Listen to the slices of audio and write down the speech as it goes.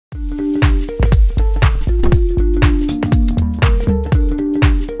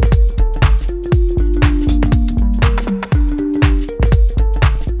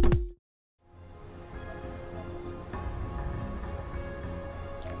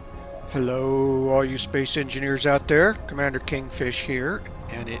Hello, all you space engineers out there. Commander Kingfish here,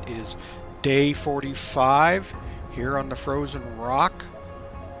 and it is day 45 here on the frozen rock.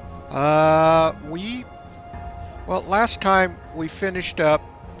 Last time we finished up,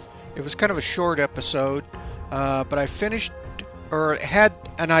 it was kind of a short episode, but I finished, or had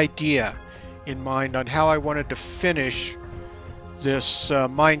an idea in mind on how I wanted to finish this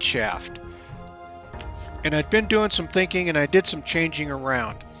mine shaft. And I'd been doing some thinking, and I did some changing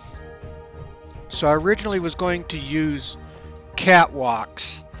around. So I originally was going to use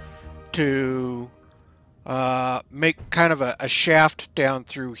catwalks to make kind of a shaft down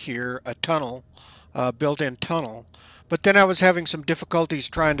through here, a tunnel, built-in tunnel. But then I was having some difficulties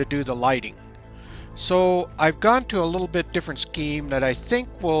trying to do the lighting. So I've gone to a little bit different scheme that I think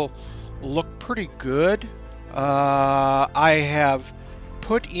will look pretty good. I have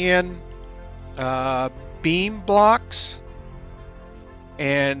put in beam blocks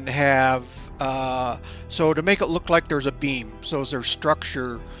and have so to make it look like there's a beam, so there's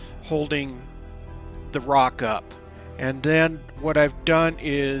structure holding the rock up. And then what I've done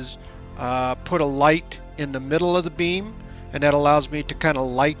is put a light in the middle of the beam, and that allows me to kind of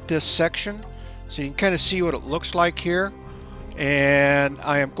light this section, so you can kind of see what it looks like here. And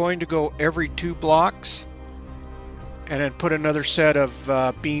I am going to go every 2 blocks and then put another set of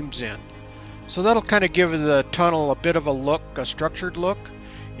beams in. So that'll kind of give the tunnel a bit of a look, a structured look,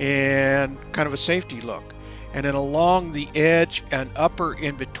 and kind of a safety look. And then along the edge and upper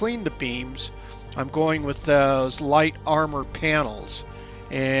in between the beams, I'm going with those light armor panels.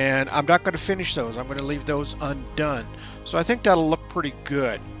 And I'm not going to finish those. I'm going to leave those undone. So I think that'll look pretty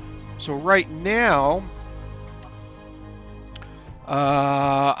good. So right now,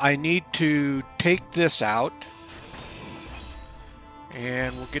 I need to take this out.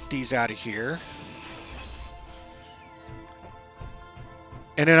 And we'll get these out of here.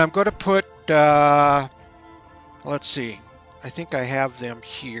 And then I'm going to put, let's see, I think I have them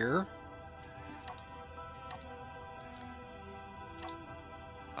here.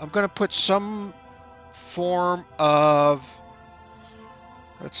 I'm going to put some form of,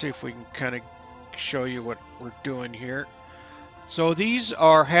 let's see if we can kind of show you what we're doing here. So these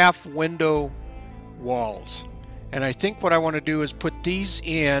are half window walls. And I think what I want to do is put these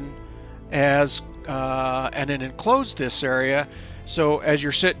in as, and then enclose this area. So as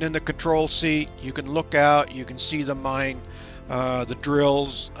you're sitting in the control seat, you can look out, you can see the mine, the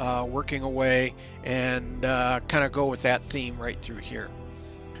drills working away, and kind of go with that theme right through here.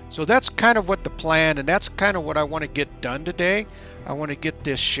 So that's kind of what the plan, and that's kind of what I want to get done today. I want to get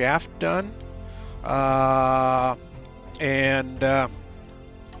this shaft done.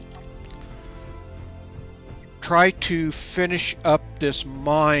 Try to finish up this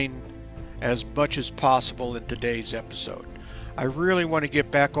mine as much as possible in today's episode. I really want to get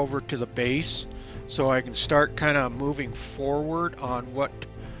back over to the base so I can start kind of moving forward on what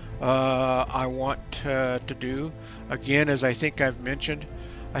I want to do. Again, as I think I've mentioned,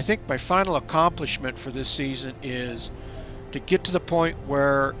 I think my final accomplishment for this season is to get to the point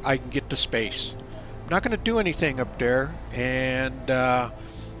where I can get to space. I'm not going to do anything up there, and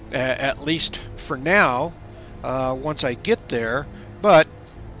at least for now, once I get there, but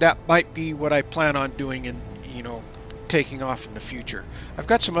that might be what I plan on doing in, taking off in the future. I've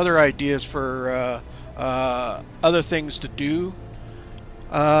got some other ideas for other things to do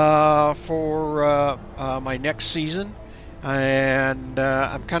for my next season, and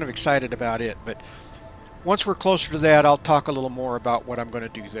I'm kind of excited about it. But once we're closer to that, I'll talk a little more about what I'm going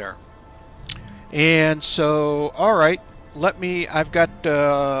to do there. And so, all right, I've got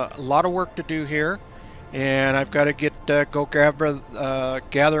a lot of work to do here. And I've got to go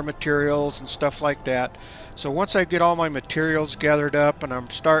gather materials and stuff like that. So once I get all my materials gathered up and I'm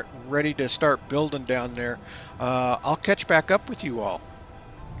ready to start building down there, I'll catch back up with you all.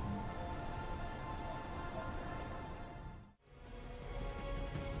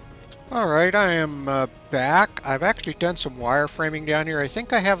 Alright, I am back. I've actually done some wireframing down here. I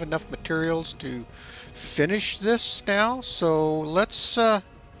think I have enough materials to finish this now. So let's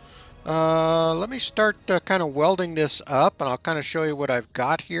let me start kind of welding this up, and I'll kind of show you what I've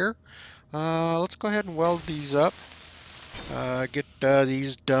got here. Let's go ahead and weld these up. Get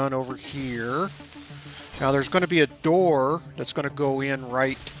these done over here. Now there's going to be a door that's going to go in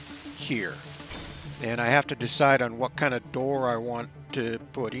right here. And I have to decide on what kind of door I want to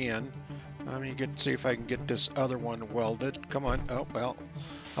put in. Let me see if I can get this other one welded. Come on. Oh, well,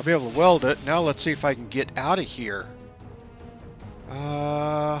 I'll be able to weld it. Now let's see if I can get out of here.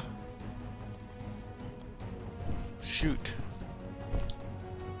 Shoot.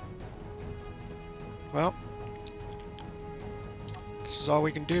 Well, let's This is all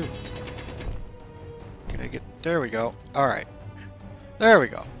we can do. Can I get... There we go. Alright. There we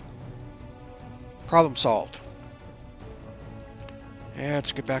go. Problem solved. And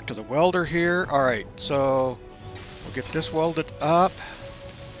let's get back to the welder here. Alright, so we'll get this welded up.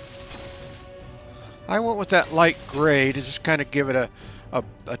 I went with that light gray to just kind of give it a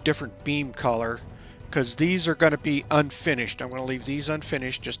different beam color, because these are going to be unfinished. I'm going to leave these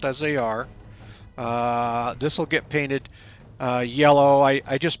unfinished just as they are. This will get painted yellow.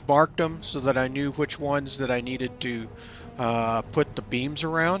 I just marked them so that I knew which ones that I needed to put the beams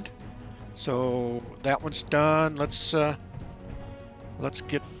around. So that one's done. Let's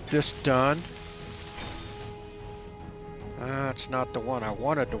get this done. That's not the one I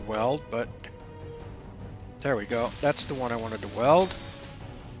wanted to weld, but there we go. That's the one I wanted to weld.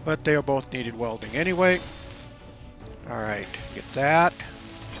 But they both needed welding anyway. Alright, get that.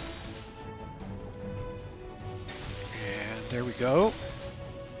 And there we go.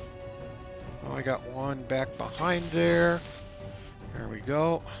 Oh, I got one back behind there. There we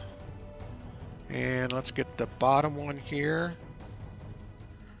go. And let's get the bottom one here.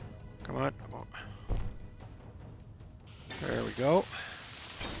 Come on. There we go.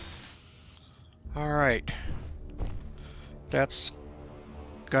 Alright. That's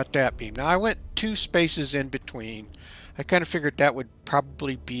got that beam. Now I went 2 spaces in between. I kind of figured that would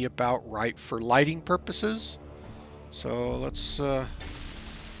probably be about right for lighting purposes. So let's get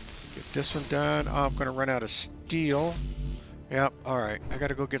this one done. Oh, I'm going to run out of steel. Yep, alright. I got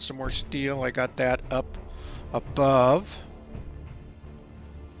to go get some more steel. I got that up above.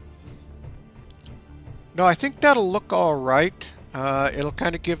 No, I think that'll look alright. It'll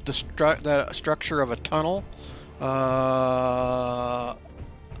kind of give the structure of a tunnel. A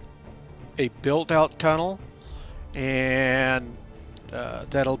built-out tunnel. And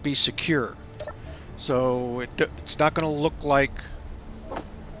that'll be secure. So it's not going to look like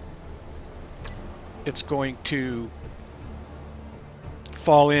it's going to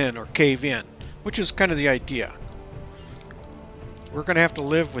fall in or cave in, which is kind of the idea. We're going to have to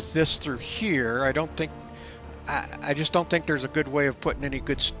live with this through here. I just don't think there's a good way of putting any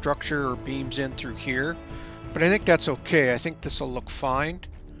good structure or beams in through here. But I think that's okay. I think this will look fine.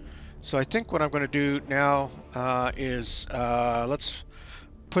 So I think what I'm going to do now is let's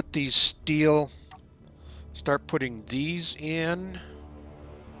put these steel, start putting these in.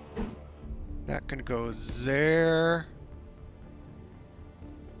 That can go there.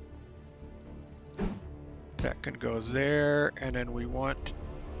 That can go there, and then we want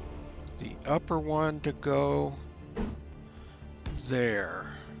the upper one to go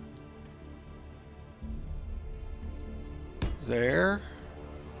there. There.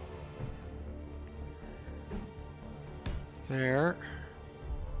 There.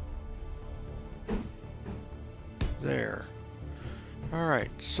 There.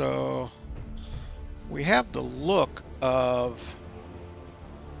 Alright, so we have the look of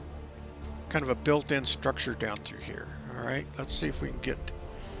kind of a built-in structure down through here. Alright, let's see if we can get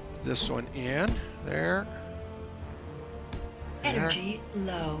this one in. There. Energy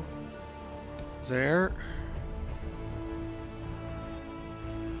low. There.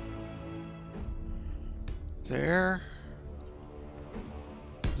 There.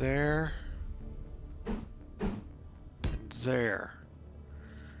 There. And there.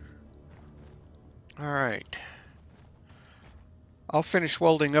 Alright. I'll finish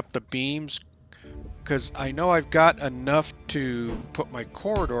welding up the beams because I know I've got enough to put my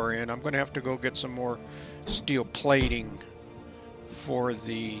corridor in. I'm going to have to go get some more steel plating for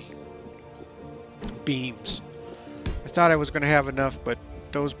the beams. I thought I was going to have enough, but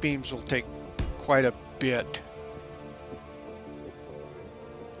those beams will take quite a bit.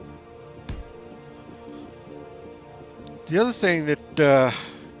 The other thing that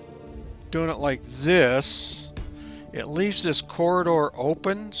doing it like this, it leaves this corridor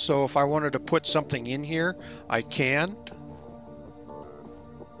open, so if I wanted to put something in here, I can.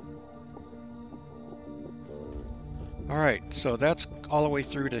 Alright, so that's all the way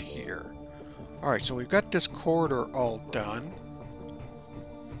through to here. Alright, so we've got this corridor all done.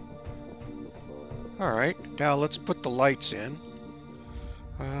 Alright, now let's put the lights in.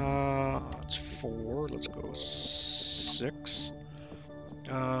 That's 4, let's go 6.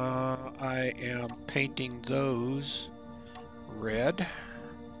 I am painting those red.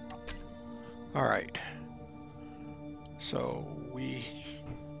 Alright. So we...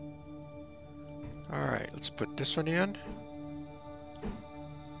 Alright, let's put this one in.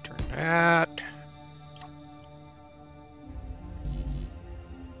 Turn that.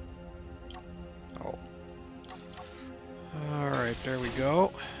 Oh. Alright, there we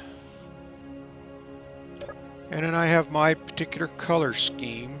go. And then I have my my particular color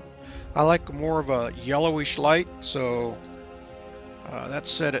scheme. I like more of a yellowish light, so that's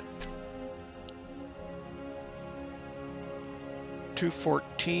set at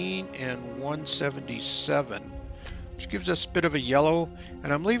 214 and 177, which gives us a bit of a yellow,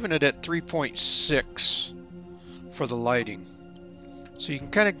 and I'm leaving it at 3.6 for the lighting. So you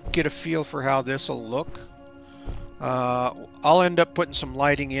can kind of get a feel for how this will look. I'll end up putting some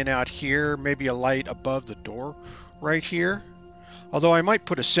lighting in out here, maybe a light above the door right here. Although I might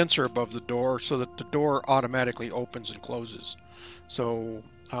put a sensor above the door so that the door automatically opens and closes. So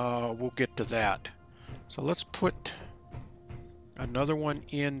we'll get to that. So let's put another one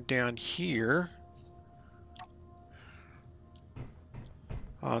in down here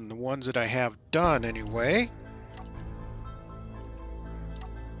on the ones that I have done anyway.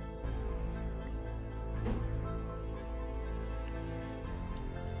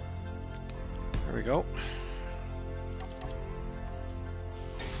 There we go.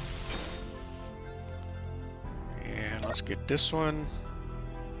 And let's get this one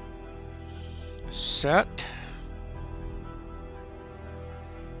set.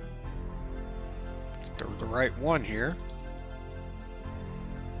 The right one here.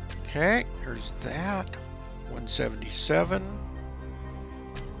 Okay, there's that. 177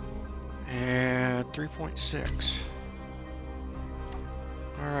 and 3.6.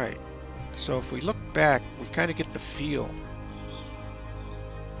 Alright, so if we look back, we kind of get the feel.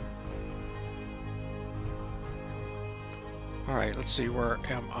 Alright, let's see, where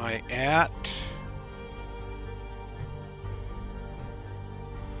am I at?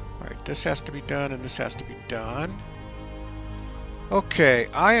 Alright, this has to be done and this has to be done. Okay,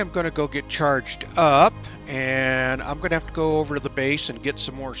 I am going to go get charged up, and I'm going to have to go over to the base and get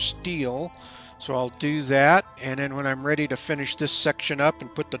some more steel. So I'll do that, and then when I'm ready to finish this section up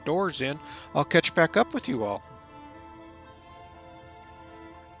and put the doors in, I'll catch back up with you all.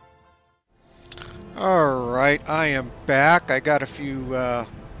 Alright, I am back. I got a few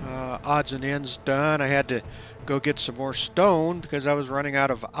odds and ends done. I had to go get some more stone because I was running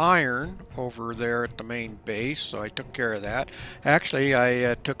out of iron over there at the main base, so I took care of that. Actually,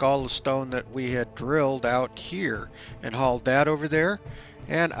 I took all the stone that we had drilled out here and hauled that over there,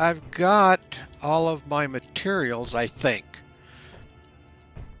 and I've got all of my materials, I think.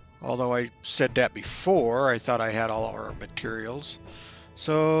 Although I said that before, I thought I had all our materials.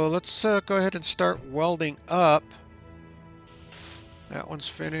 So let's go ahead and start welding up. That one's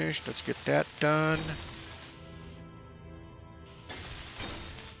finished. Let's get that done.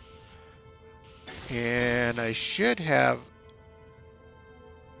 And I should have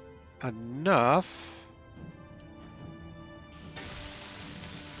enough.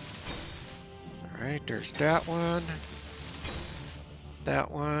 Alright, there's that one.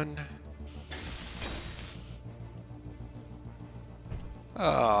 That one.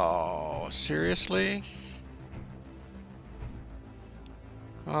 Oh, seriously?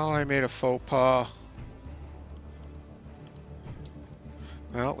 Oh, I made a faux pas.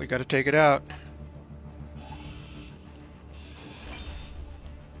 Well, we got to take it out.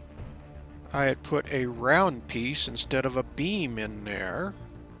 I had put a round piece instead of a beam in there.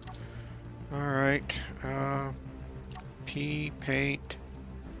 Alright, P paint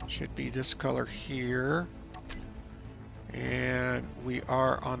should be this color here. And we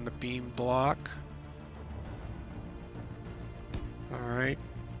are on the beam block. Alright,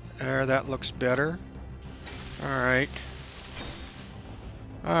 there, that looks better. Alright.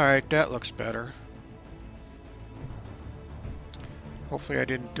 Alright, that looks better. Hopefully I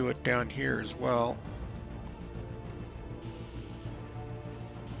didn't do it down here as well.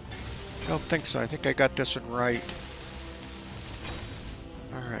 I don't think so. I think I got this one right.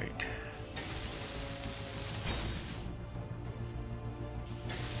 Alright.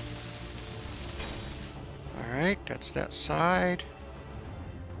 Alright, that's that side.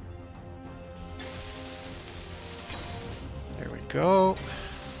 There we go.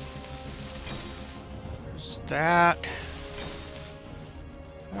 There's that.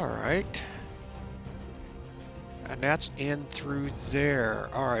 Alright. And that's in through there.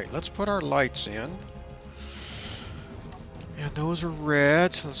 Alright, let's put our lights in. And those are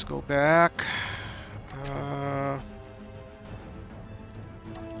red, so let's go back.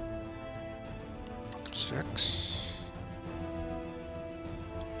 6.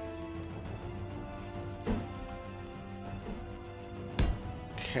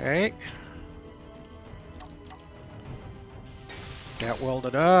 Okay. That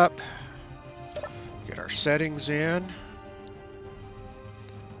welded up. Get our settings in.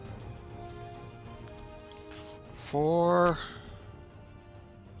 4.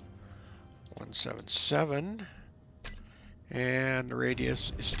 177. And the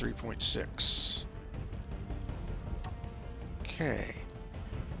radius is 3.6. Okay.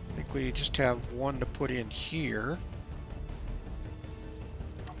 I think we just have one to put in here.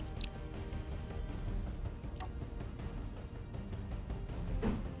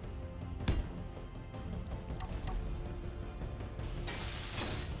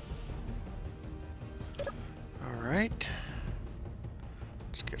 All right.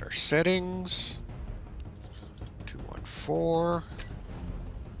 Let's get our settings. 214.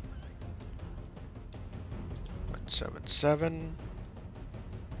 177.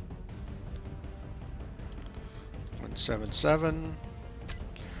 177.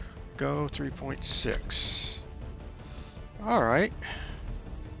 Go 3.6. All right.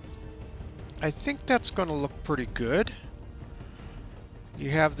 I think that's going to look pretty good.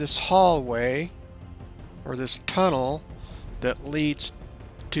 You have this hallway, or this tunnel, that leads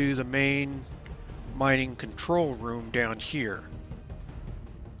to the main mining control room down here.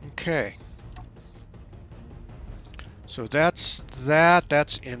 Okay. So that's that.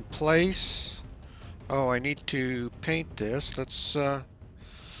 That's in place. Oh, I need to paint this. Let's at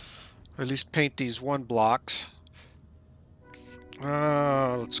least paint these one blocks.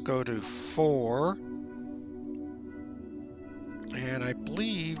 Let's go to 4. And I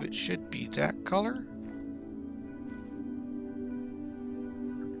believe it should be that color.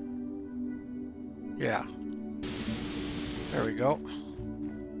 Yeah. There we go.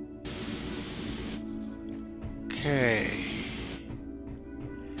 Okay.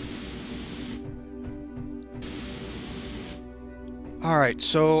 Alright,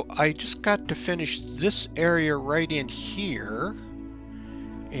 so I just got to finish this area right in here.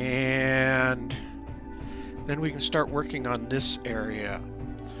 And then we can start working on this area.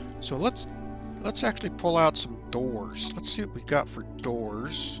 So let's actually pull out some doors. Let's see what we got for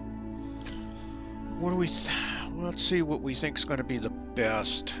doors. What do we... let's see what we think is going to be the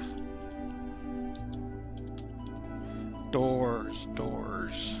best. Doors.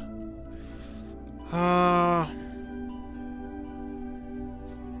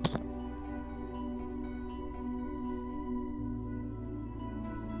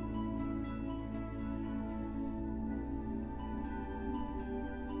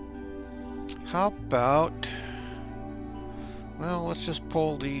 How about... well, let's just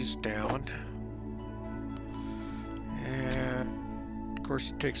pull these down. And, of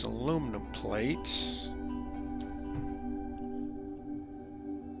course, it takes aluminum plates.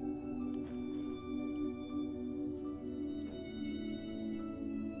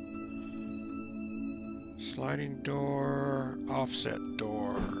 Sliding door, offset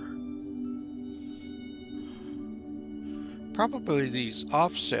door. Probably these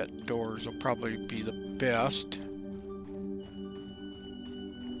offset doors will probably be the best.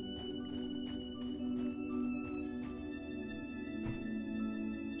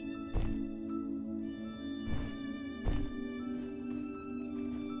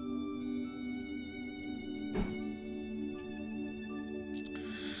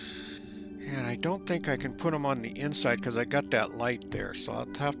 And I don't think I can put them on the inside because I got that light there, so I'll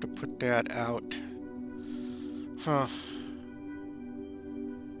have to put that out. Huh.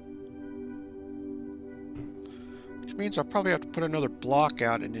 Which means I'll probably have to put another block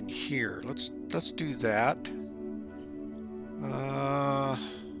out and in here. Let's do that.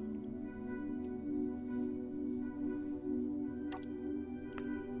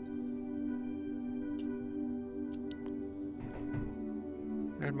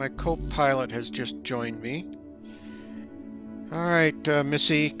 And my co-pilot has just joined me. Alright,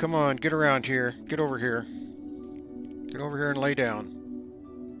 Missy, come on, get around here. Get over here. Get over here and lay down.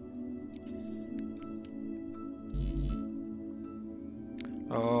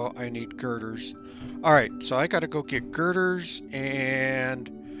 Oh, I need girders. Alright, so I gotta go get girders,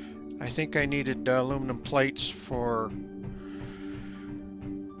 and I think I needed aluminum plates for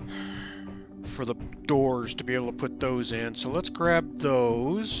the doors to be able to put those in. So let's grab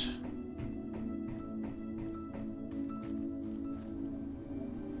those.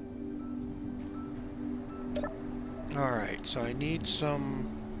 Alright, so I need some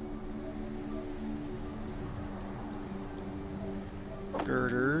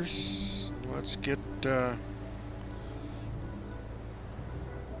girders. Let's get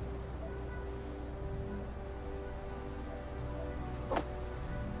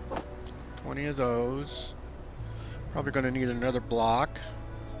 20 of those. Probably going to need another block.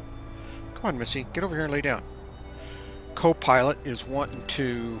 Come on, Missy, get over here and lay down. Co-pilot is wanting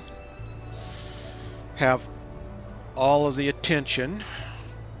to have all of the attention.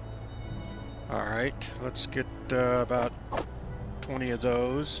 Alright, let's get about 20 of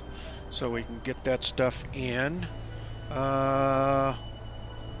those so we can get that stuff in. Uh,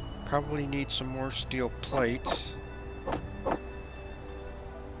 Probably need some more steel plates.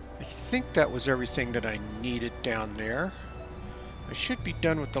 I think that was everything that I needed down there. I should be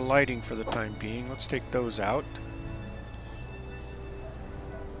done with the lighting for the time being. Let's take those out.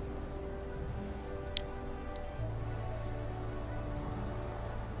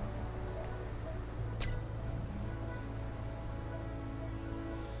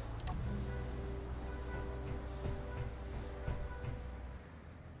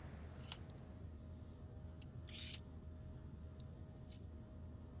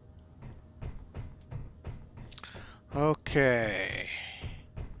 Okay.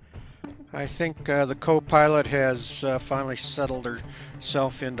 I think the co-pilot has finally settled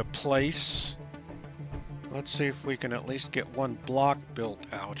herself into place. Let's see if we can at least get one block built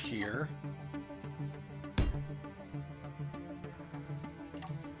out here.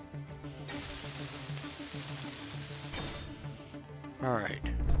 Alright.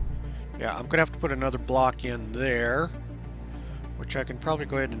 Yeah, I'm going to have to put another block in there, which I can probably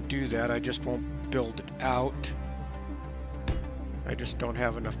go ahead and do that. I just won't build it out. I just don't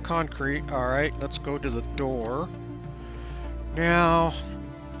have enough concrete. Alright, let's go to the door. Now,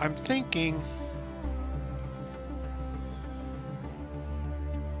 I'm thinking...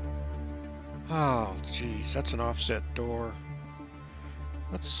 Oh, geez, that's an offset door.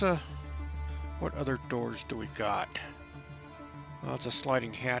 Let's, what other doors do we got? Well, it's a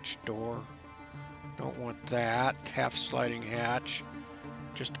sliding hatch door. Don't want that. Half sliding hatch.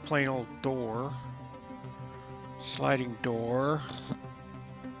 Just a plain old door. Sliding door.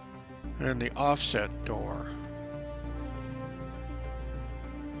 And then the offset door.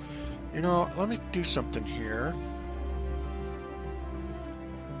 You know, let me do something here.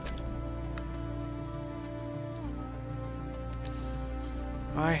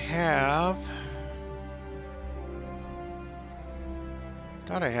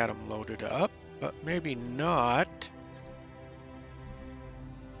 Thought I had them loaded up, but maybe not.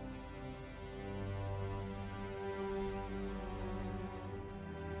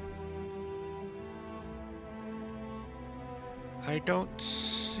 I don't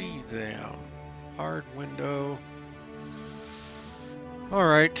see them. Hard window.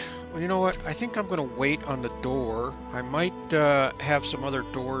 Alright, well, you know what? I think I'm going to wait on the door. I might have some other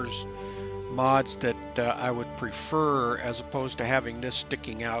doors mods that I would prefer as opposed to having this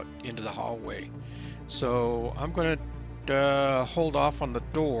sticking out into the hallway. So I'm going to hold off on the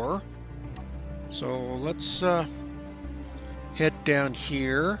door. So let's head down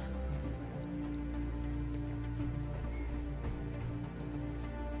here.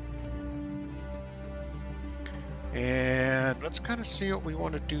 And let's kind of see what we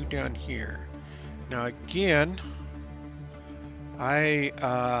want to do down here. Now again, I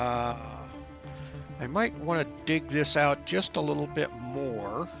might want to dig this out just a little bit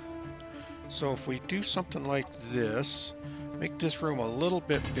more. So if we do something like this, make this room a little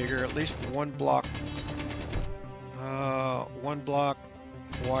bit bigger, at least one block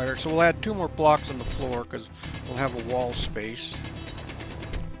wider. So we'll add 2 more blocks on the floor because we'll have a wall space.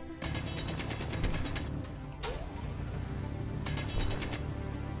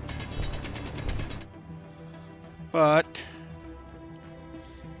 But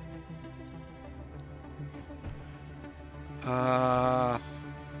there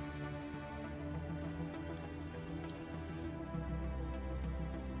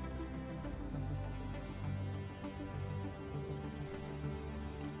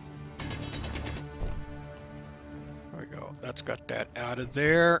we go. That's got that out of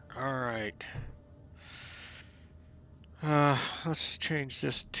there. All right. Let's change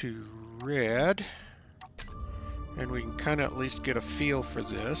this to red. And we can kind of at least get a feel for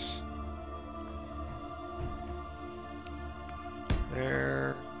this.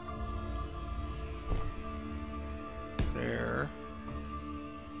 There. There.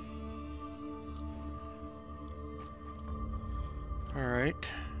 All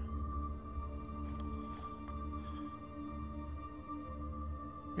right.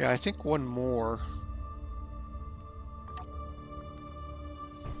 Yeah, I think one more.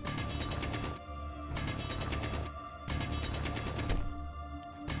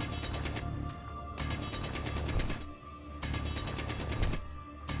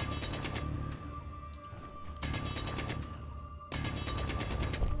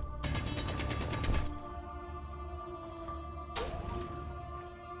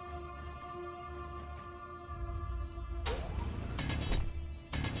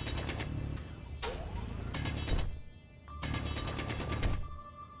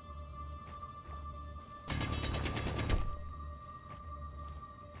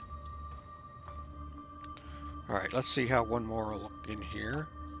 Alright, let's see how one more will look in here.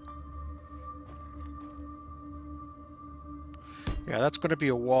 Yeah, that's going to be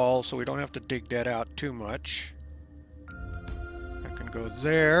a wall, so we don't have to dig that out too much. I can go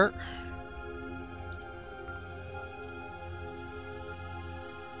there.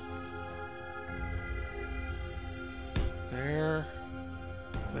 There.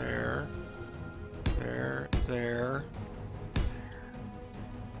 There. There. There.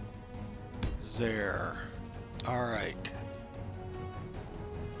 There. All right.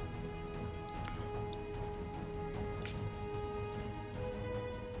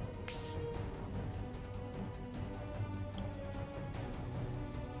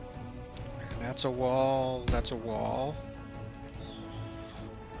 And that's a wall. That's a wall.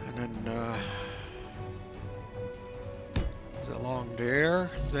 And then along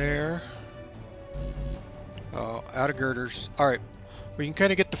there. There. Oh, out of girders. All right. We can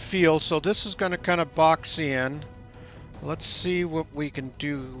kind of get the feel, so this is going to kind of box in. Let's see what we can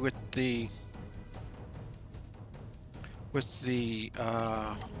do with the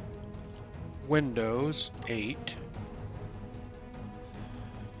windows. 8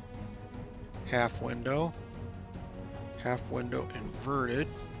 half window inverted,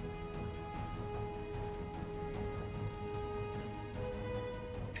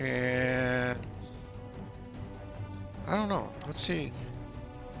 and I don't know, let's see.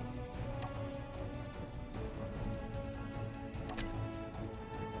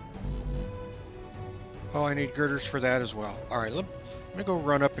 Oh, I need girders for that as well. Alright, let me go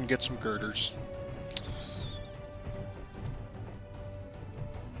run up and get some girders.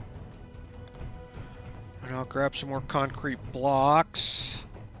 And I'll grab some more concrete blocks.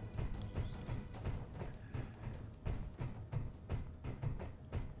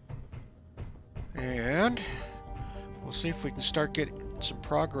 And we'll see if we can start getting some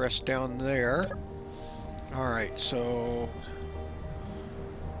progress down there. Alright, so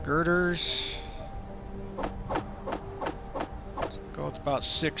girders. Let's go with about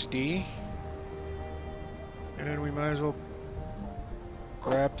 60. And then we might as well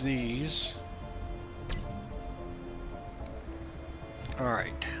grab these.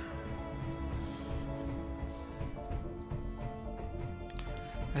 Alright.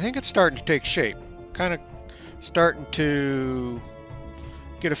 I think it's starting to take shape. Kind of starting to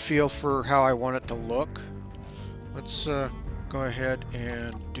get a feel for how I want it to look. Let's go ahead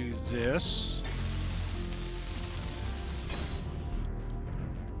and do this.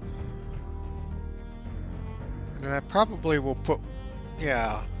 And then I probably will put,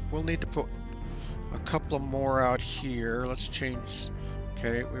 yeah, we'll need to put a couple more out here. Let's change.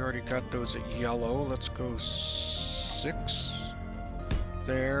 Okay, we already got those at yellow. Let's go 6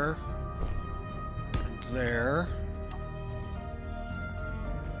 there and there.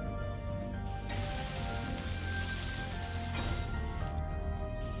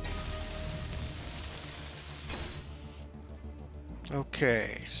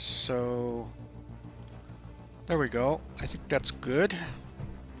 Okay, so there we go. I think that's good.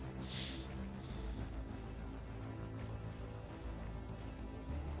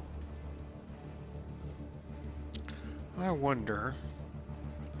 I wonder,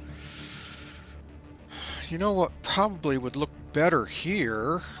 you know what probably would look better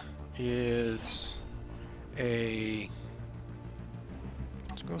here is a,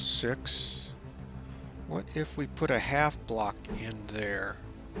 let's go 6. What if we put a half block in there?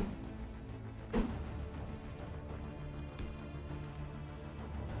 Of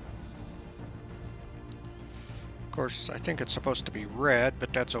course, I think it's supposed to be red,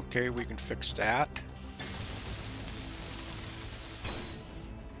 but that's okay. We can fix that.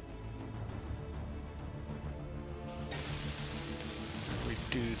 We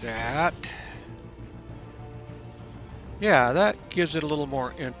do that. Yeah, that gives it a little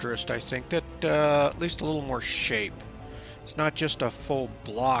more interest, I think. That at least a little more shape. It's not just a full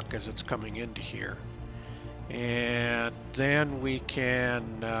block as it's coming into here. And then we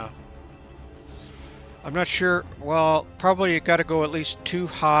can... I'm not sure. Well, probably you got to go at least 2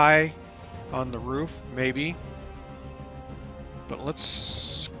 high on the roof, maybe. But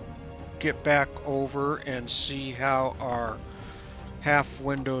let's get back over and see how our half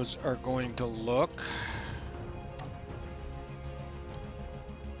windows are going to look.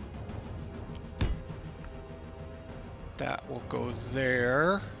 That will go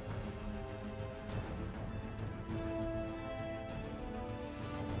there.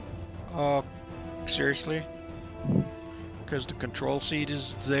 Seriously? Because the control seat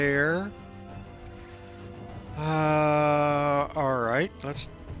is there. Alright, let's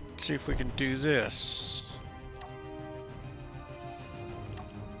see if we can do this.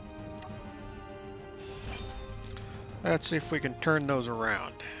 Let's see if we can turn those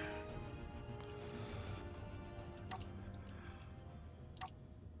around.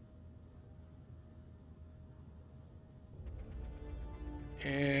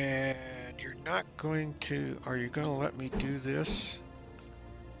 And you're not going to... Are you going to let me do this?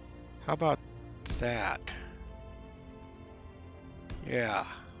 How about that? Yeah.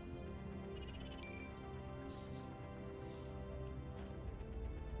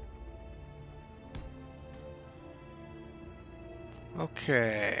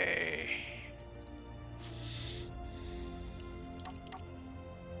 Okay.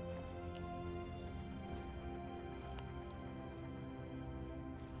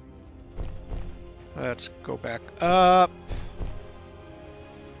 Let's go back up.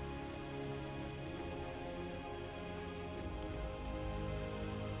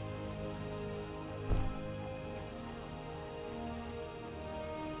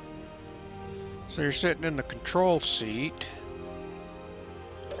 So you're sitting in the control seat.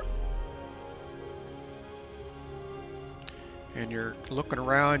 And you're looking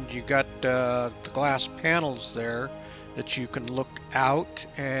around. You got the glass panels there that you can look out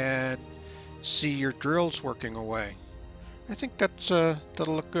and see your drills working away. I think that's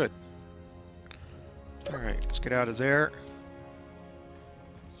that'll look good. All right, let's get out of there.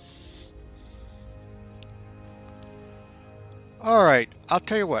 All right, I'll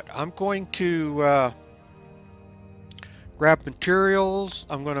tell you what. I'm going to grab materials.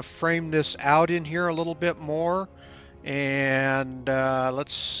 I'm going to frame this out in here a little bit more, and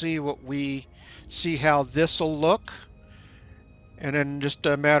let's see how this will look. And then just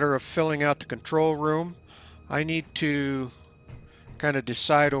a matter of filling out the control room. I need to kind of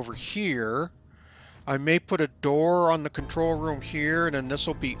decide over here. I may put a door on the control room here, and then this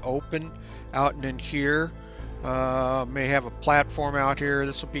will be open out and in here. May have a platform out here.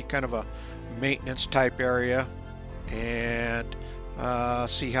 This will be kind of a maintenance type area, and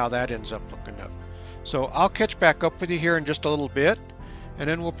see how that ends up looking up. So I'll catch back up with you here in just a little bit, and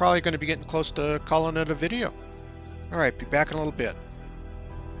then we're probably going to be getting close to calling it a video. Alright, be back in a little bit.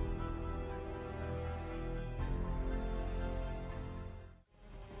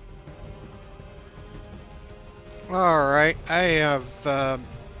 Alright, I have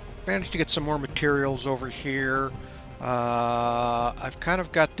managed to get some more materials over here. I've kind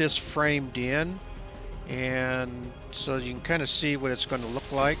of got this framed in, and so you can kind of see what it's going to look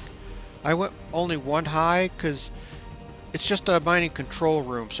like. I went only one high because it's just a mining control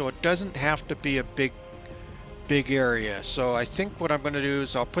room, so it doesn't have to be a big area. So I think what I'm going to do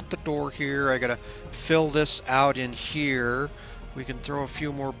is I'll put the door here. I got to fill this out in here. We can throw a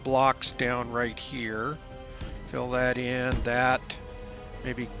few more blocks down right here. Fill that in, that.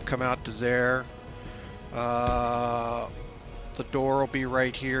 Maybe come out to there. The door will be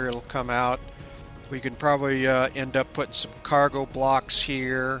right here. It'll come out. We can probably end up putting some cargo blocks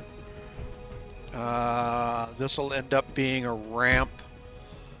here. This will end up being a ramp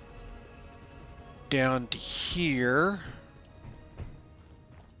down to here.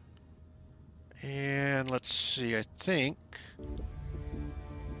 And let's see, I think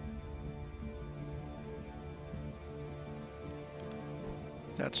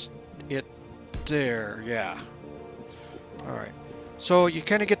that's it there. Yeah. Alright. So you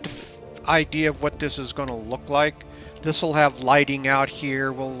kind of get the idea of what this is going to look like. This will have lighting out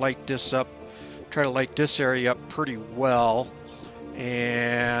here. We'll light this up. Try to light this area up pretty well.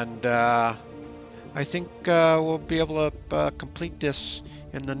 And I think we'll be able to complete this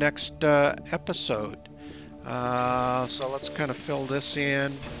in the next episode. So let's kind of fill this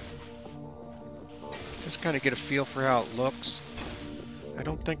in. Just kind of get a feel for how it looks. I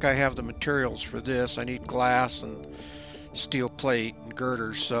don't think I have the materials for this. I need glass and steel plate and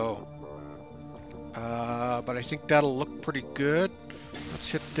girders, so but I think that'll look pretty good.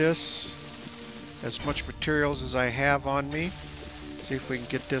 Let's hit this. As much materials as I have on me. See if we can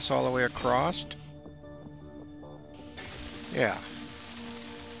get this all the way across. Yeah.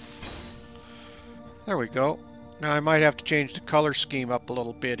 There we go. Now I might have to change the color scheme up a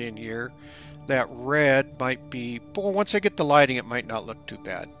little bit in here. That red might be... But once I get the lighting, it might not look too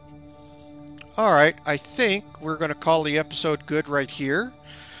bad. Alright, I think we're going to call the episode good right here.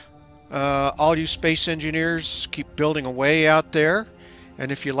 All you space engineers, keep building away out there.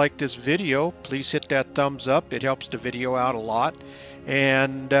 And if you like this video, please hit that thumbs up. It helps the video out a lot.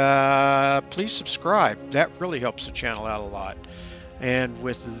 And please subscribe. That really helps the channel out a lot. And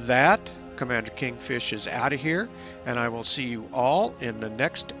with that, Commander Kingfish is out of here. And I will see you all in the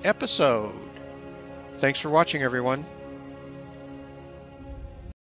next episode. Thanks for watching, everyone.